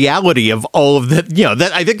the reality of all of that.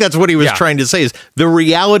 That I think that's what he was trying to say is the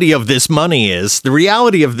reality of this money is the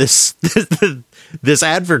reality of this this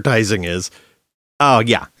advertising is. Oh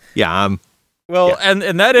yeah. Well,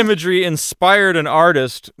 and that imagery inspired an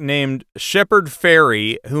artist named Shepard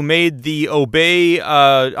Fairey who made the Obey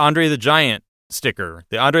Andre the Giant sticker.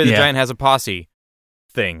 The Andre the Giant has a posse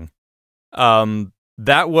thing.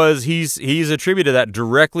 He's attributed that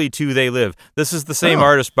directly to They Live. This is the same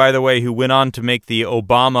artist, by the way, who went on to make the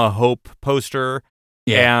Obama Hope poster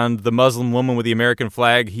and the Muslim woman with the American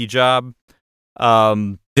flag hijab.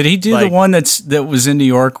 Did he do the one that was in New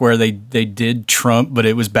York where they did Trump, but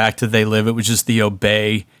it was back to They Live? It was just the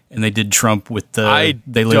Obey, and they did Trump with the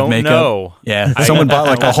They Live makeup. Know. Yeah, someone bought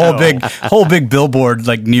like a whole big billboard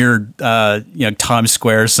like near Times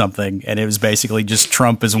Square or something, and it was basically just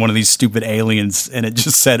Trump as one of these stupid aliens, and it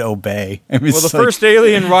just said Obey. The first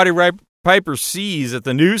alien Roddy Piper sees at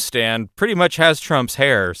the newsstand pretty much has Trump's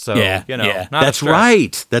hair. So that's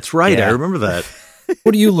right. That's right. Yeah. I remember that.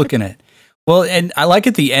 What are you looking at? Well, and I like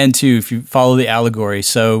at the end, too, if you follow the allegory.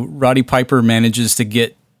 So Roddy Piper manages to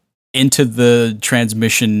get into the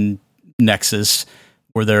transmission nexus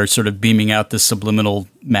where they're sort of beaming out this subliminal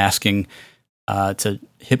masking to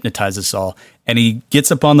hypnotize us all. And he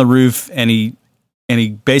gets up on the roof and he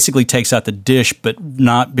basically takes out the dish, but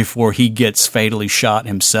not before he gets fatally shot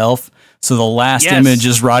himself. So the last image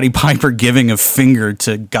is Roddy Piper giving a finger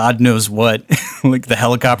to God knows what, like the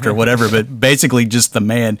helicopter or whatever, but basically just the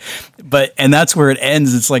man. And that's where it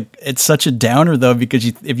ends. It's like, it's such a downer though, because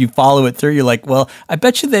if you follow it through, you're like, well, I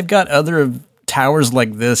bet you they've got other towers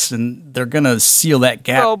like this and they're going to seal that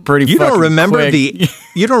gap pretty quick. You don't remember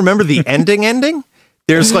the ending?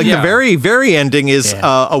 There's like the very, very ending is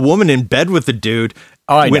a woman in bed with the dude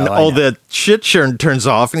when all the shit turns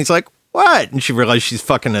off and he's like, what? And she realized she's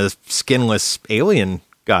fucking a skinless alien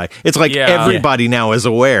guy. It's like everybody now is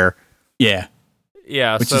aware. Yeah.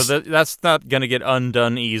 Yeah, that's not going to get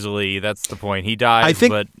undone easily. That's the point. He dies,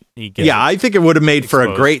 but he gets I think it would have made for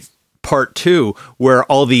a great part 2 where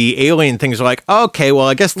all the alien things are like, okay, well,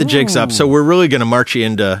 I guess the jig's up, so we're really going to march you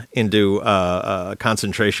into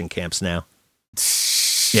concentration camps now.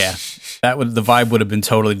 Yeah, the vibe would have been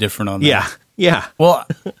totally different on that. Yeah. Well,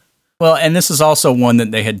 and this is also one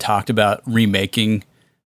that they had talked about remaking.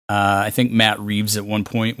 I think Matt Reeves at one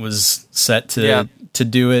point was set to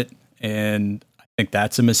do it, and I think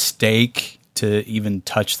that's a mistake to even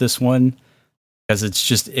touch this one because it's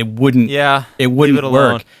just it wouldn't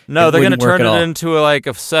work. No, they're going to turn it into a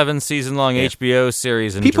 7-season long HBO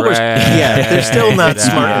series and people they're still not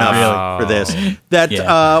smart enough for this.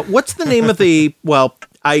 That what's the name of the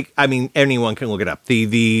I mean anyone can look it up.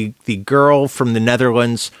 The girl from the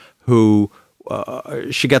Netherlands who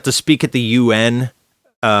she got to speak at the UN.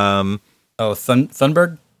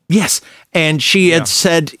 Thunberg? Yes. And she had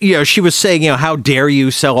said, she was saying, how dare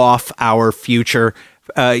you sell off our future?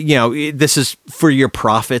 This is for your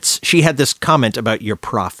profits. She had this comment about your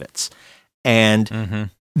profits. And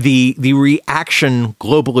the reaction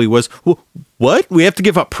globally was, what? We have to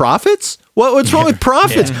give up profits? What's wrong with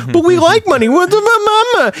profits? But we like money. What the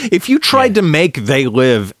mama? If you tried to make They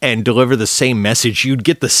Live and deliver the same message, you'd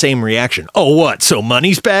get the same reaction. Oh, what? So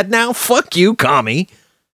money's bad now? Fuck you, commie.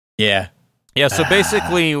 Yeah. Yeah, so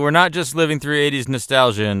basically, we're not just living through 80s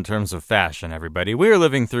nostalgia in terms of fashion, everybody. We're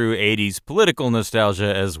living through 80s political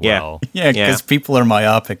nostalgia as well. Yeah, because people are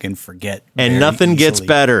myopic and forget. And nothing gets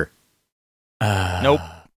better. Nope.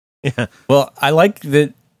 Yeah. Well, I like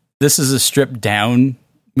that this is a stripped down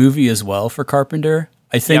movie as well for Carpenter.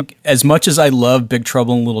 I think as much as I love Big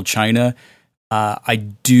Trouble in Little China, I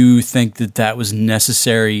do think that was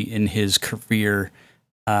necessary in his career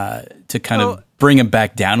to kind of bring him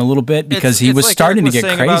back down a little bit because he was starting to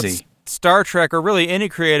get crazy. Star Trek or really any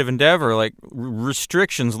creative endeavor, like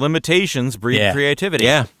restrictions, limitations breed creativity.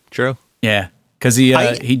 Yeah, true. Yeah, because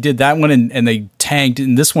he did that one and they tanked.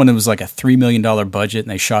 And this one, it was like a $3 million budget and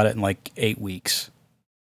they shot it in like 8 weeks.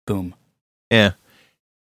 Boom. Yeah.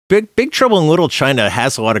 Big Trouble in Little China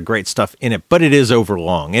has a lot of great stuff in it, but it is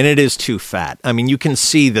overlong and it is too fat. I mean, you can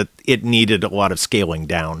see that it needed a lot of scaling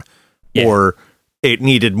down or it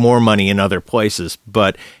needed more money in other places.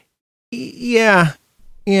 But yeah,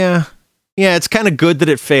 it's kind of good that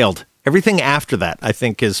it failed. Everything after that, I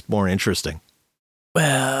think, is more interesting.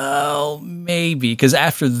 Well, maybe, because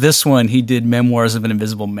after this one, he did Memoirs of an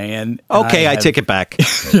Invisible Man. Okay, I take it back.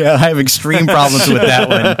 Yeah, I have extreme problems with that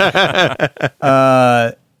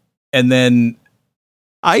one. And then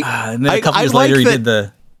a couple years later, he did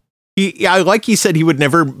the... he said he would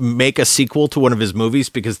never make a sequel to one of his movies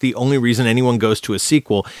because the only reason anyone goes to a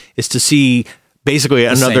sequel is to see basically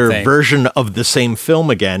another version of the same film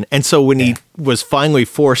again. And so when he was finally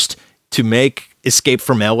forced to make Escape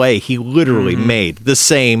from LA, he literally made the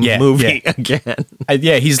same movie again.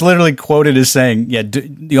 He's literally quoted as saying,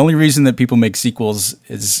 the only reason that people make sequels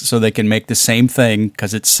is so they can make the same thing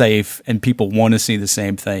because it's safe and people want to see the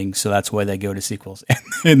same thing. So that's why they go to sequels.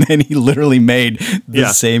 And then he literally made the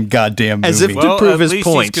same goddamn movie. As if to prove his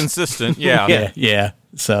point. He's consistent. Yeah.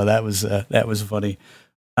 So that was funny.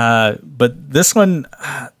 But this one,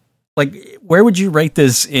 where would you rate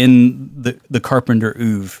this in the Carpenter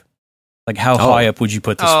oeuvre? Like, how high up would you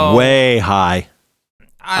put this one? Way high.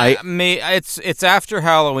 It's after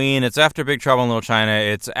Halloween. It's after Big Trouble in Little China.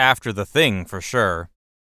 It's after The Thing for sure.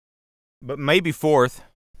 But maybe fourth.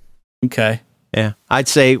 Okay. Yeah, I'd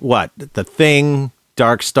say what? The Thing,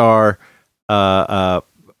 Dark Star, Prince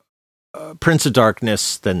of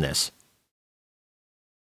Darkness, then this.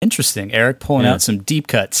 Interesting. Eric pulling out some deep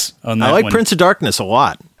cuts on that. I like one. Prince of Darkness a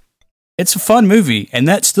lot. It's a fun movie, and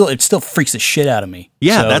it still freaks the shit out of me.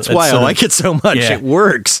 Yeah, so that's why I like it so much. Yeah. It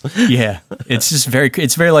works. Yeah, it's just very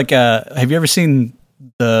like. Have you ever seen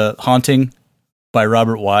The Haunting by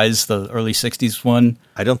Robert Wise, the early '60s one?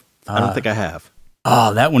 I don't think I have.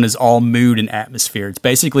 Oh, that one is all mood and atmosphere. It's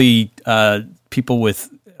basically people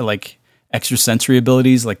with like extrasensory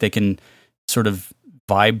abilities, like they can sort of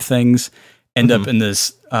vibe things, end up in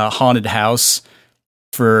this haunted house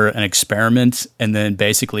for an experiment, and then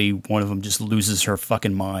basically one of them just loses her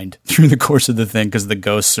fucking mind through the course of the thing because the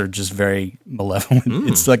ghosts are just very malevolent.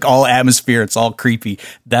 It's like all atmosphere, it's all creepy.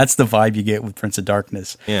 That's the vibe you get with Prince of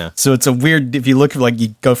Darkness. Yeah. So it's a weird, if you look like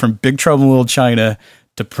you go from Big Trouble in Little China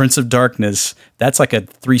to Prince of Darkness, that's like a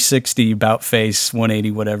 360 about face,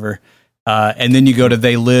 180, whatever. And then you go to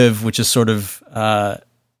They Live, which is sort of a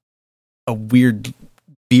weird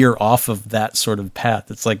veer off of that sort of path.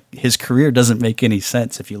 It's like his career doesn't make any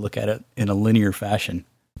sense if you look at it in a linear fashion.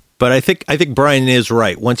 But I think Brian is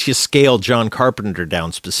right. Once you scale John Carpenter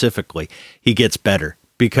down specifically, he gets better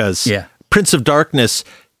because Prince of Darkness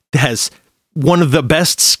has one of the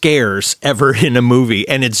best scares ever in a movie,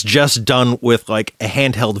 and it's just done with like a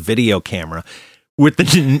handheld video camera. With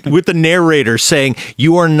the narrator saying,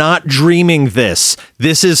 "You are not dreaming this.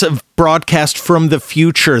 This is a broadcast from the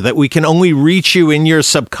future that we can only reach you in your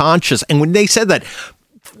subconscious." And when they said that,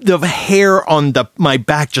 the hair on my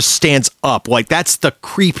back just stands up. Like, that's the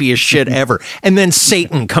creepiest shit ever. And then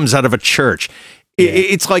Satan comes out of a church.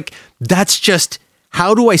 It's like, that's just,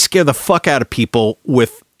 how do I scare the fuck out of people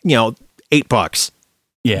with, $8?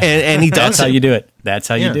 Yeah. And he does That's how you do it. That's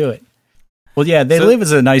how you do it. Well, yeah, They Live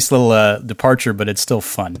as a nice little departure, but it's still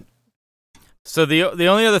fun. So the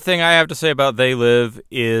only other thing I have to say about They Live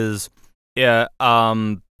is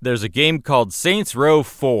there's a game called Saints Row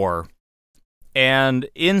 4, and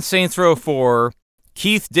in Saints Row 4,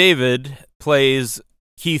 Keith David plays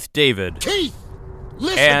Keith David. Keith,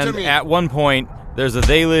 listen to me. And at one point, there's a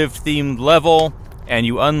They Live themed level, and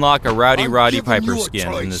you unlock a Roddy Piper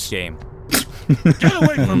skin in this game. Get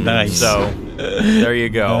away from me. Nice. So, there you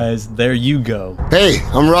go. Guys, there you go. Hey,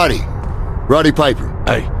 I'm Roddy Piper.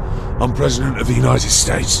 Hey, I'm President of the United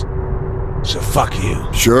States. So fuck you.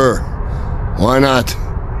 Sure. Why not?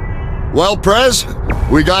 Well, Prez,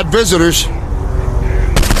 we got visitors.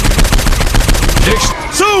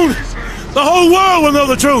 Soon, the whole world will know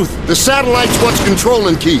the truth. The satellite's what's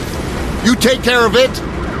controlling Keith. You take care of it,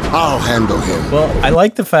 I'll handle him. Well, I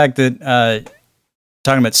like the fact that,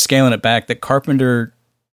 talking about scaling it back, that Carpenter,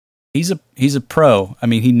 he's a pro. I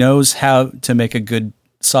mean, he knows how to make a good,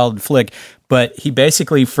 solid flick, but he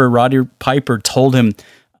basically, for Roddy Piper, told him,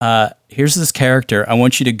 here's this character. I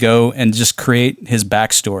want you to go and just create his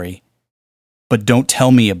backstory, but don't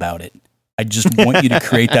tell me about it. I just want you to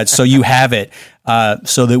create that so you have it,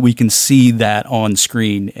 so that we can see that on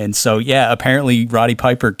screen. And so, yeah, apparently Roddy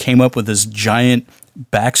Piper came up with this giant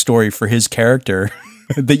backstory for his character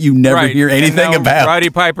that you never hear anything about. Roddy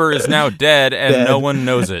Piper is now dead, and no one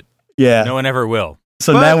knows it. Yeah. No one ever will.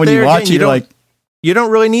 So now when you watch it, you're like, you don't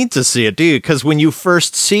really need to see it, do you? Because when you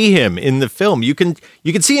first see him in the film, you can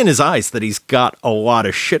see in his eyes that he's got a lot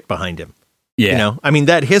of shit behind him. Yeah. I mean,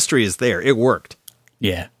 that history is there. It worked.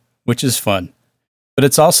 Yeah, which is fun. But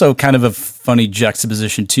it's also kind of a funny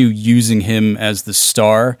juxtaposition, too, using him as the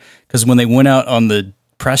star. Because when they went out on the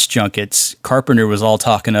press junkets, Carpenter was all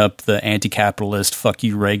talking up the anti-capitalist, fuck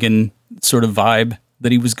you Reagan sort of vibe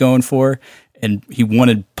that he was going for. And he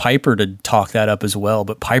wanted Piper to talk that up as well.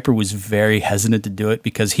 But Piper was very hesitant to do it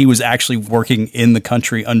because he was actually working in the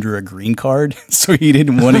country under a green card. So he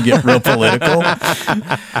didn't want to get real political.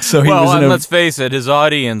 So let's face it, his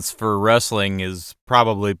audience for wrestling is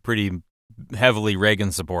probably pretty heavily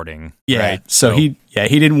Reagan supporting. Yeah. Right? So he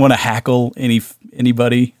didn't want to hackle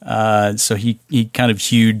anybody. So he kind of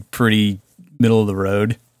hewed pretty middle of the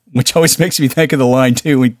road, which always makes me think of the line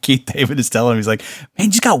too when Keith David is telling him, he's like, "Man,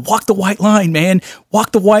 you just gotta walk the white line, man.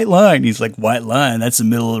 Walk the white line." He's like, "White line? That's the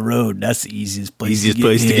middle of the road. That's the easiest place to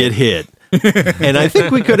get hit." And I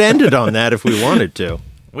think we could end it on that if we wanted to.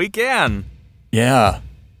 We can. Yeah.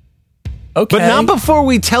 Okay. But not before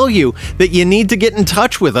we tell you that you need to get in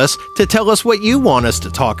touch with us to tell us what you want us to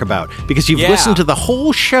talk about. Because you've listened to the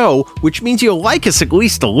whole show, which means you'll like us at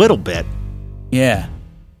least a little bit. Yeah.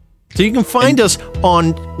 So you can find us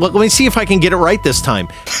on, let me see if I can get it right this time.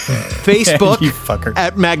 Facebook You fucker.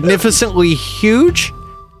 at Magnificently Huge,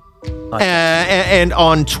 and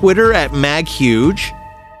on Twitter at MagHuge.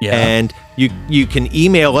 Yeah. And you can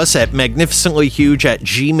email us at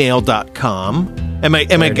magnificentlyhuge@gmail.com.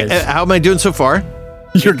 How am I doing so far?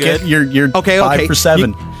 You're good. You're Okay. 5 for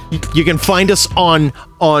 7. You can find us on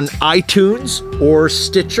iTunes or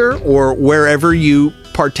Stitcher or wherever you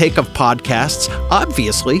partake of podcasts,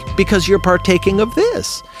 obviously, because you're partaking of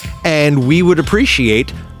this. And we would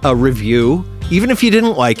appreciate a review, even if you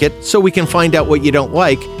didn't like it, so we can find out what you don't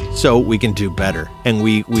like, so we can do better. And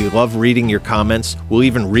we love reading your comments. We'll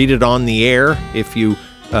even read it on the air if you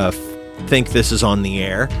think this is on the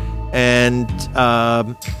air. And,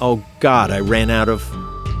 oh God, I ran out of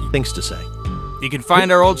things to say. You can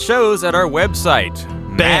find our old shows at our website,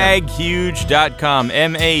 maghuge.com,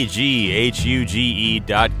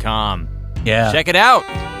 maghuge.com. Yeah. Check it out.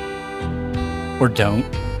 Or don't.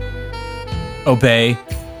 Obey.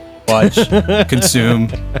 Watch. Consume.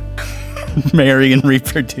 Marry and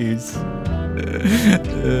reproduce.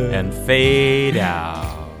 And fade out.